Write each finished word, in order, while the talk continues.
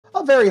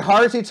A very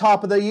hearty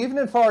top of the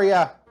evening for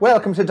you.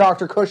 Welcome to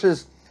Dr.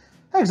 Cush's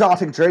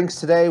Exotic Drinks.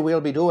 Today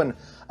we'll be doing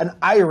an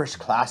Irish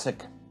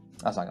classic.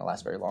 That's not gonna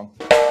last very long.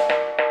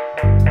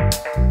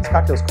 This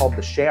cocktail is called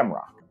the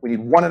Shamrock. We need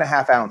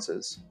 1.5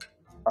 ounces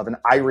of an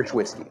Irish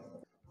whiskey,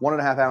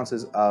 1.5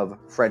 ounces of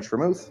French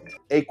vermouth,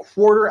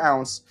 1/4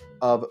 ounce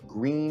of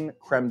green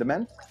creme de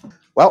menthe.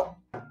 Well,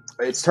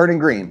 it's turning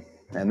green,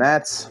 and I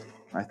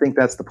think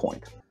that's the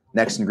point.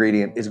 Next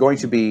ingredient is going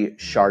to be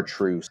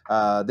Chartreuse.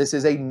 This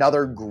is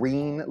another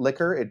green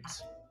liquor. It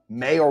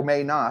may or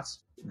may not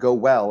go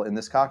well in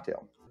this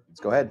cocktail. Let's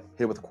go ahead,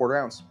 hit it with 1/4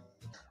 ounce.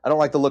 I don't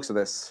like the looks of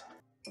this.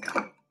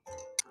 I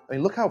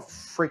mean, look how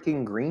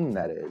freaking green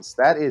that is.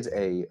 That is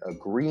a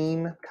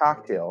green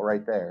cocktail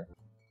right there.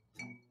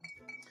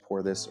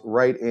 Pour this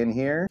right in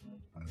here.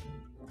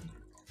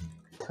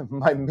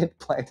 My mint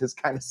plant is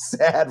kind of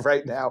sad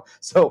right now,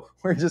 so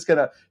we're just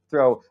gonna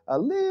throw a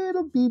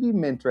little BB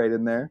mint right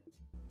in there.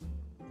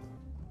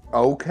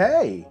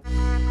 Okay.